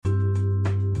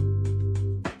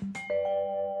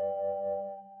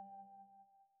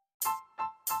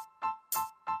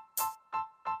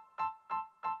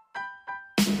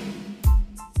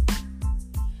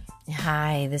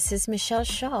Hi, this is Michelle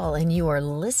Shull, and you are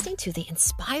listening to the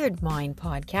Inspired Mind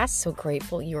podcast. So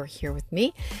grateful you are here with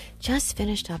me. Just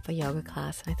finished up a yoga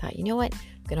class, and I thought, you know what?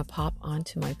 I'm going to pop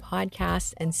onto my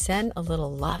podcast and send a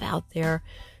little love out there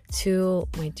to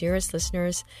my dearest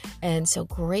listeners. And so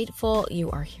grateful you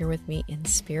are here with me in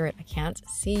spirit. I can't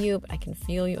see you, but I can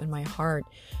feel you in my heart.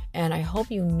 And I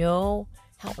hope you know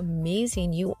how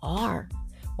amazing you are,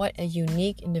 what a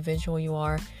unique individual you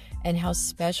are, and how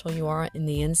special you are in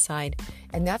the inside.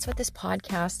 And that's what this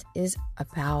podcast is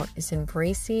about, is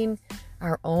embracing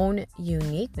our own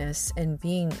uniqueness and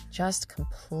being just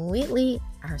completely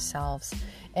ourselves.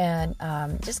 And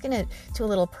just going to do a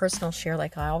little personal share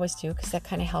like I always do, because that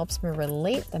kind of helps me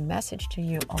relate the message to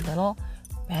you a little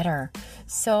better.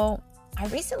 So I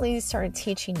recently started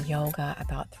teaching yoga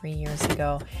about 3 years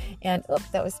ago, and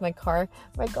that was my car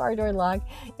door lock.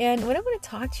 And what I want to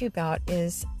talk to you about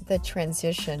is the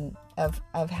transition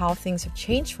of how things have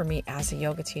changed for me as a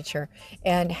yoga teacher,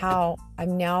 and how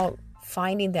I'm now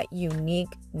finding that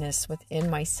uniqueness within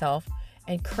myself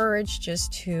and courage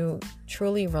just to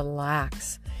truly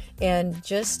relax and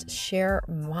just share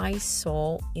my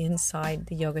soul inside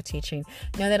the yoga teaching.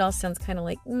 Now that all sounds kind of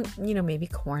like, maybe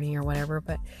corny or whatever,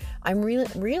 but I'm really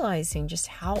realizing just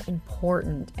how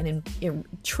important and it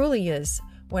truly is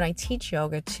when I teach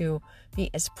yoga to be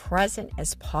as present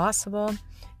as possible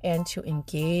and to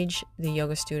engage the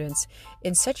yoga students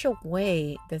in such a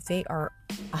way that they are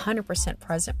 100%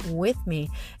 present with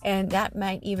me. And that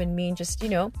might even mean just,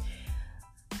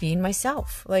 being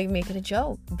myself, like making a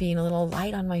joke, being a little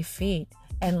light on my feet,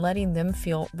 and letting them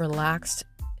feel relaxed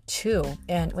too.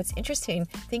 And what's interesting,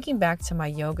 thinking back to my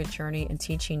yoga journey and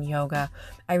teaching yoga,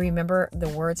 I remember the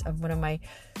words of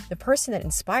the person that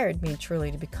inspired me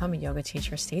truly to become a yoga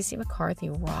teacher, Stacey McCarthy,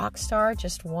 rock star,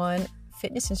 just won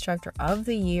Fitness Instructor of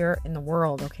the Year in the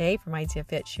world, from Idea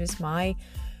Fit. She was my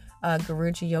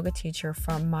Guruji yoga teacher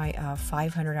from my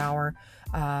 500-hour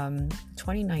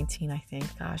 2019, I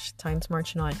think. Gosh, time's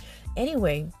marching on.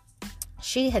 Anyway,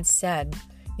 she had said,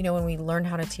 when we learn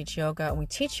how to teach yoga and we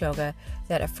teach yoga,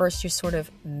 that at first you sort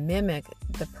of mimic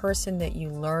the person that you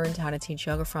learned how to teach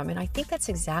yoga from. And I think that's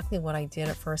exactly what I did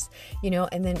at first,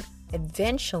 and then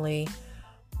eventually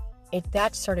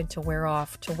that started to wear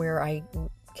off to where I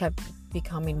kept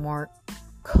becoming more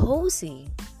cozy,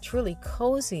 truly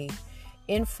cozy,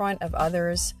 in front of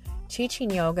others, teaching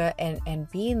yoga and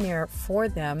being there for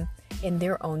them in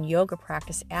their own yoga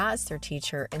practice as their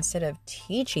teacher instead of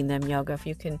teaching them yoga. If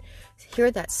you can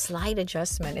hear that slight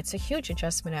adjustment, it's a huge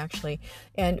adjustment actually.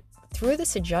 And through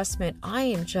this adjustment, I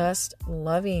am just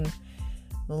loving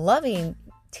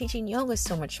teaching yoga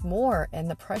so much more, and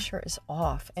the pressure is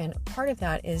off. And part of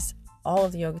that is all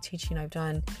of the yoga teaching I've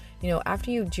done.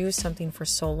 After you do something for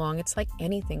so long, it's like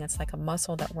anything. It's like a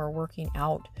muscle that we're working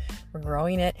out. We're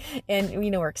growing it, and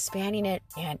we're expanding it,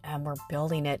 and we're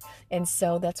building it. And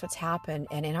so that's what's happened.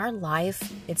 And in our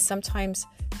life, it sometimes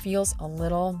feels a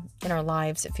little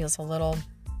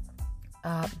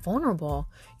vulnerable,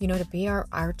 to be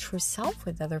our true self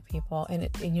with other people. And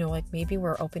like maybe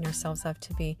we're opening ourselves up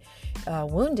to be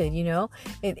wounded.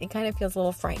 It kind of feels a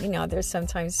little frightening out there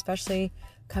sometimes, especially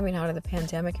coming out of the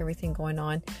pandemic, everything going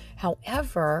on.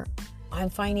 However, I'm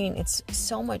finding it's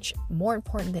so much more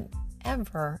important than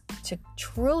ever to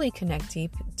truly connect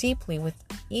deeply with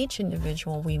each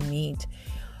individual we meet,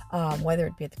 whether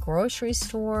it be at the grocery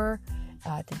store,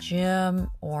 at the gym,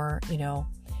 or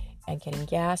and getting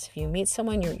gas. If you meet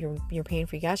someone, you're paying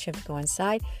for gas, you have to go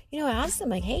inside, ask them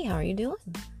like, hey, how are you doing?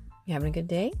 You having a good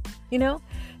day?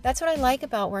 That's what I like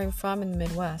about where I'm from in the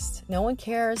Midwest. No one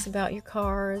cares about your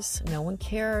cars. No one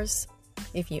cares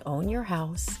if you own your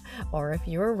house or if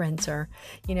you're a renter.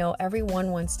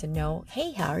 Everyone wants to know,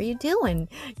 hey, how are you doing?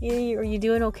 Are you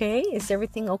doing okay? Is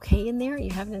everything okay in there?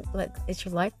 Is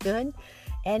your life good?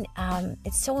 And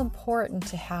it's so important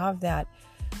to have that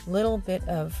little bit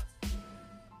of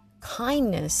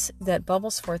kindness that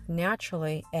bubbles forth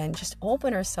naturally, and just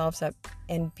open ourselves up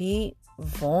and be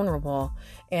vulnerable.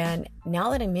 And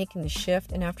now that I'm making the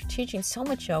shift, and after teaching so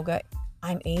much yoga,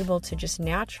 I'm able to just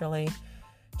naturally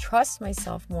trust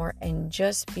myself more and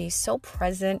just be so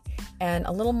present and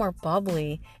a little more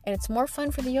bubbly. And it's more fun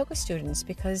for the yoga students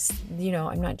because,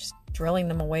 I'm not just drilling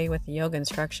them away with the yoga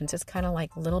instructions. It's kind of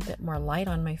like a little bit more light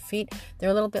on my feet. They're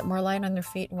a little bit more light on their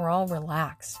feet, and we're all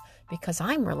relaxed because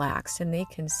I'm relaxed, and they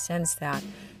can sense that.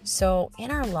 So in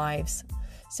our lives,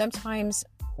 sometimes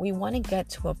we want to get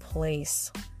to a place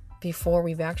before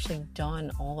we've actually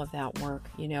done all of that work.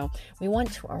 We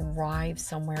want to arrive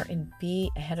somewhere and be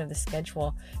ahead of the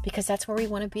schedule because that's where we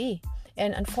want to be.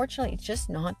 And unfortunately, it's just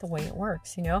not the way it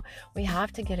works. We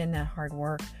have to get in that hard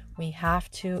work. We have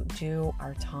to do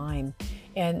our time.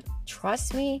 And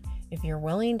trust me, if you're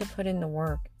willing to put in the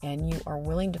work and you are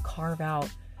willing to carve out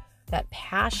that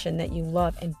passion that you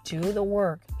love and do the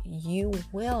work, you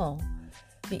will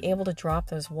be able to drop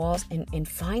those walls and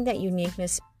find that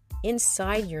uniqueness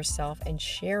inside yourself and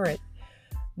share it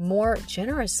more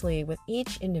generously with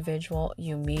each individual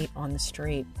you meet on the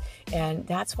street. And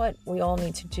that's what we all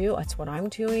need to do. That's what I'm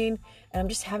doing. And I'm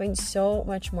just having so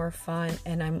much more fun,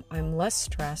 and I'm less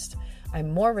stressed.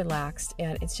 I'm more relaxed,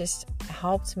 and it's just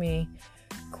helped me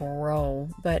grow.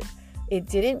 But it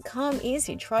didn't come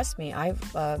easy. Trust me. I've,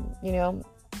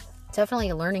 definitely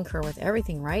a learning curve with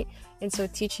everything, right? And so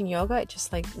teaching yoga,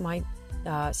 just like my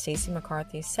Stacey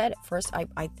McCarthy said at first,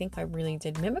 I think I really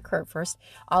did mimic her at first,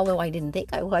 although I didn't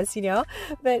think I was,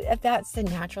 but that's the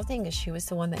natural thing, because she was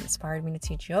the one that inspired me to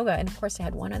teach yoga. And of course I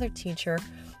had one other teacher.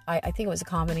 I think it was a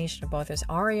combination of both. There's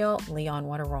Ariel Leon,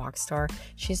 what a rock star.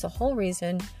 She's the whole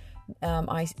reason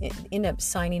I ended up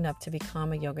signing up to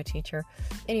become a yoga teacher.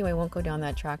 Anyway, won't go down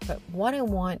that track, but what I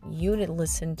want you to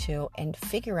listen to and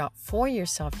figure out for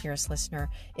yourself, dearest listener,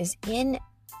 is in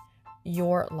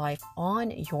your life, on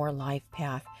your life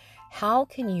path, how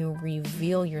can you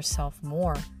reveal yourself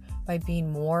more by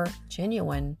being more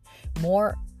genuine,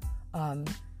 more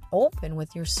open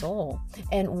with your soul?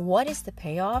 And what is the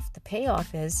payoff? The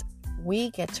payoff is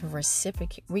we get to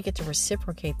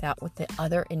reciprocate that with the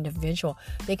other individual.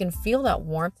 They can feel that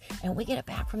warmth, and we get it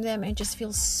back from them, and it just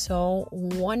feels so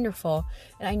wonderful.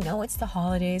 And I know it's the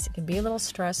holidays. It can be a little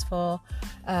stressful.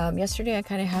 Yesterday I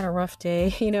kind of had a rough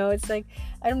day. It's like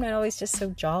I'm not always just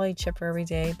so jolly, chipper every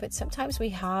day, but sometimes we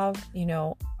have,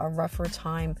 a rougher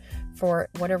time for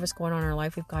whatever's going on in our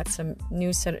life. We've got some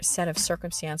new set of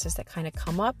circumstances that kind of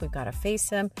come up. We've got to face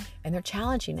them, and they're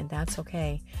challenging, and that's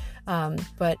okay.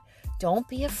 But don't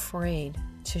be afraid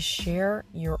to share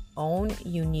your own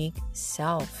unique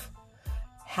self.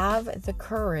 Have the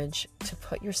courage to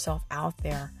put yourself out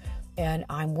there. And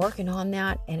I'm working on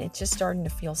that, and it's just starting to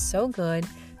feel so good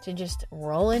to just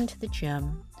roll into the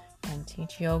gym and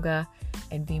teach yoga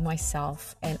and be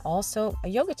myself, and also a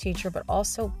yoga teacher, but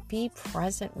also be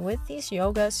present with these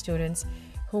yoga students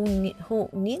who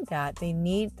need that. They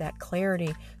need that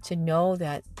clarity to know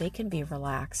that they can be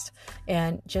relaxed.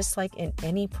 And just like in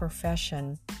any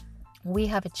profession, we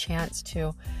have a chance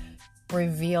to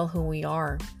reveal who we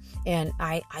are. And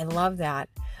I love that.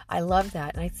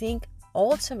 And I think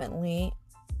ultimately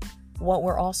what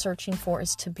we're all searching for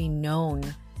is to be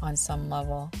known on some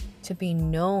level, to be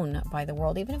known by the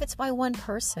world, even if it's by one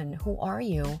person. Who are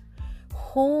you?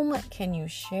 Whom can you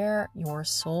share your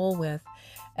soul with?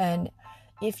 And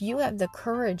if you have the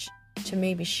courage to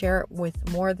maybe share it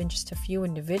with more than just a few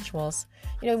individuals,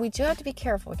 we do have to be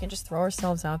careful. We can just throw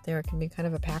ourselves out there. It can be kind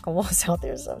of a pack of wolves out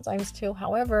there sometimes too.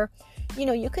 However,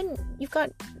 you've got,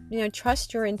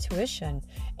 trust your intuition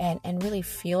and really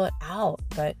feel it out.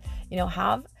 But,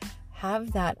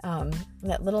 have that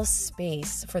little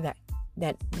space for that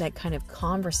kind of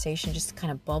conversation just kind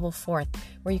of bubble forth,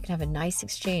 where you can have a nice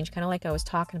exchange, kind of like I was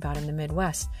talking about in the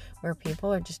Midwest, where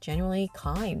people are just genuinely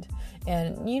kind.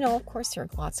 And, of course there are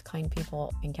lots of kind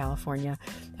people in California.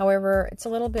 However, it's a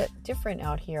little bit different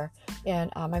out here.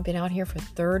 And I've been out here for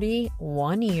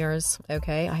 31 years.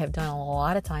 Okay. I have done a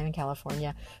lot of time in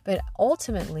California, but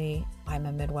ultimately I'm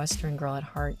a Midwestern girl at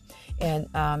heart, and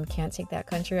can't take that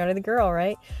country out of the girl,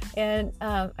 right? And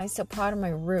I'm so proud of my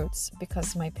roots,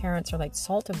 because my parents are like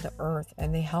salt of the earth,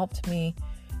 and they helped me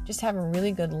just have a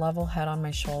really good level head on my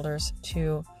shoulders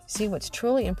to see what's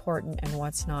truly important and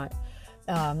what's not.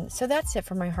 So that's it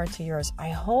from my heart to yours. I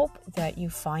hope that you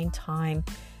find time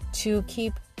to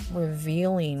keep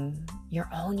revealing your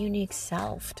own unique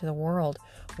self to the world.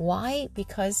 Why?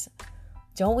 Because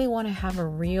don't we want to have a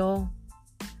real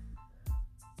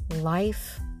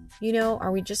life?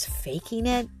 Are we just faking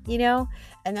it?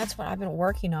 And that's what I've been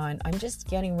working on. I'm just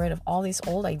getting rid of all these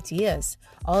old ideas,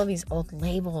 all of these old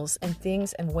labels and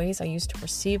things and ways I used to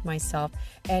perceive myself.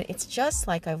 And it's just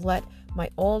like I've let my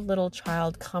old little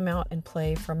child come out and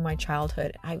play from my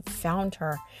childhood. I found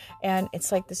her, and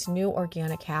it's like this new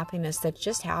organic happiness that's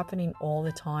just happening all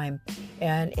the time.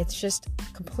 And it's just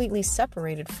completely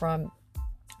separated from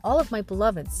all of my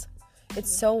beloveds.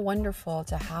 It's so wonderful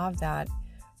to have that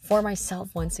for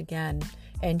myself once again,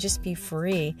 and just be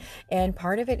free. And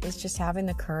part of it is just having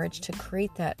the courage to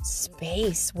create that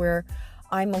space where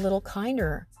I'm a little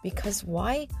kinder, because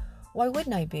why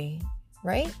wouldn't I be,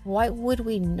 right? Why would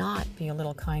we not be a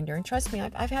little kinder? And trust me,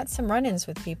 I've had some run-ins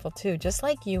with people too, just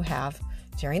like you have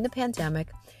during the pandemic,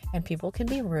 and people can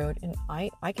be rude, and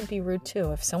I can be rude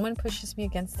too. If someone pushes me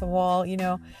against the wall, you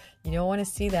don't want to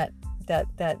see that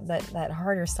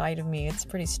harder side of me. It's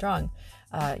pretty strong.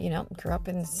 Grew up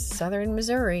in southern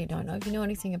Missouri. Don't know if you know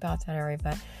anything about that area,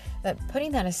 but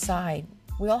putting that aside,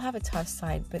 we all have a tough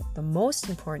side, but the most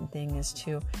important thing is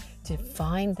to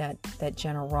find that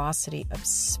generosity of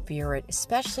spirit,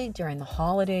 especially during the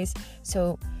holidays.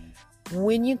 So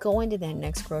when you go into that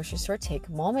next grocery store, take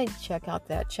a moment, check out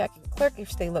that check clerk.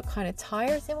 If they look kind of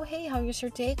tired, say, well, hey, how is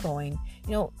your day going?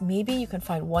 Maybe you can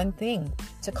find one thing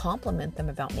to compliment them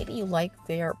about. Maybe you like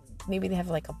maybe they have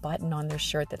like a button on their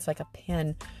shirt that's like a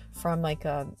pin from like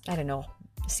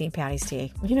St. Patty's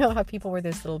Day. You know how people wear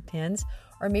those little pins?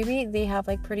 Or maybe they have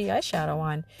like pretty eyeshadow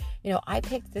on. I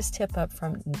picked this tip up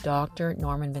from Dr.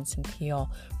 Norman Vincent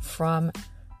Peale from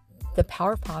The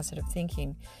Power of Positive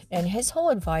Thinking. And his whole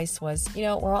advice was, we're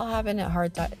all having a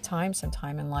hard time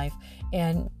sometime in life.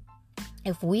 And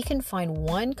if we can find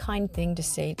one kind thing to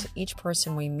say to each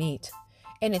person we meet,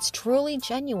 and it's truly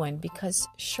genuine, because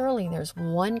surely there's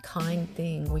one kind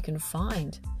thing we can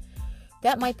find.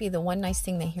 That might be the one nice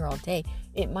thing they hear all day.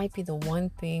 It might be the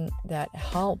one thing that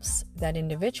helps that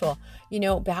individual.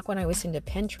 Back when I was into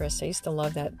Pinterest, I used to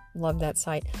love that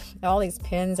site. All these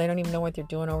pins, I don't even know what they're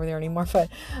doing over there anymore, but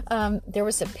there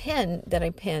was a pin that I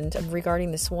pinned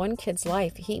regarding this one kid's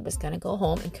life. He was going to go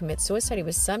home and commit suicide. He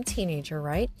was some teenager,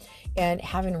 right? And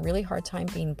having a really hard time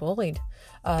being bullied.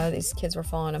 These kids were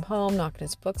following him home, knocking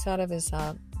his books out of his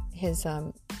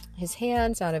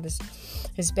hands, out of his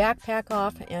backpack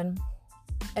off, and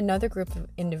another group of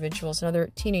individuals, another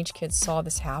teenage kids saw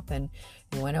this happen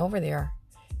and went over there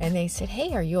and they said,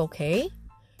 hey, are you okay?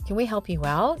 Can we help you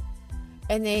out?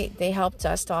 And they helped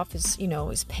dust off his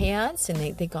pants, and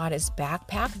they got his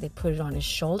backpack, they put it on his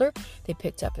shoulder, they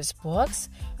picked up his books,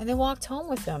 and they walked home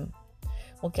with him.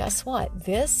 Well, guess what?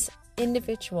 This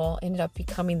individual ended up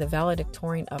becoming the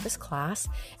valedictorian of his class.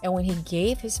 And when he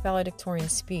gave his valedictorian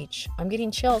speech, I'm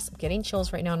getting chills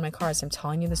right now in my car as I'm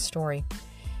telling you the story.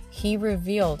 He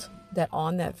revealed that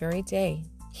on that very day,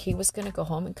 he was going to go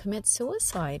home and commit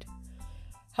suicide.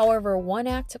 However, one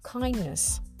act of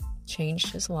kindness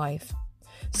changed his life.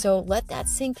 So let that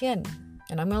sink in.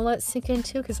 And I'm going to let it sink in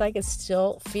too, because I can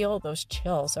still feel those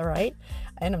chills, all right?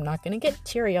 And I'm not going to get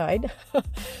teary-eyed,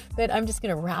 but I'm just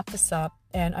going to wrap this up,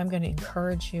 and I'm going to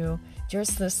encourage you,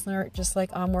 dearest listener, just like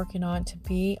I'm working on, to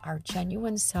be our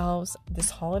genuine selves this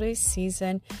holiday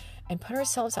season and put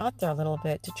ourselves out there a little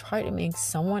bit to try to make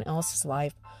someone else's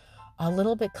life a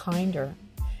little bit kinder,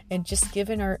 and just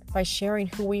by sharing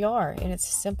who we are. And it's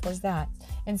as simple as that.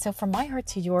 And so from my heart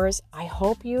to yours, I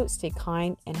hope you stay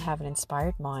kind and have an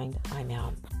inspired mind. I'm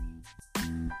out.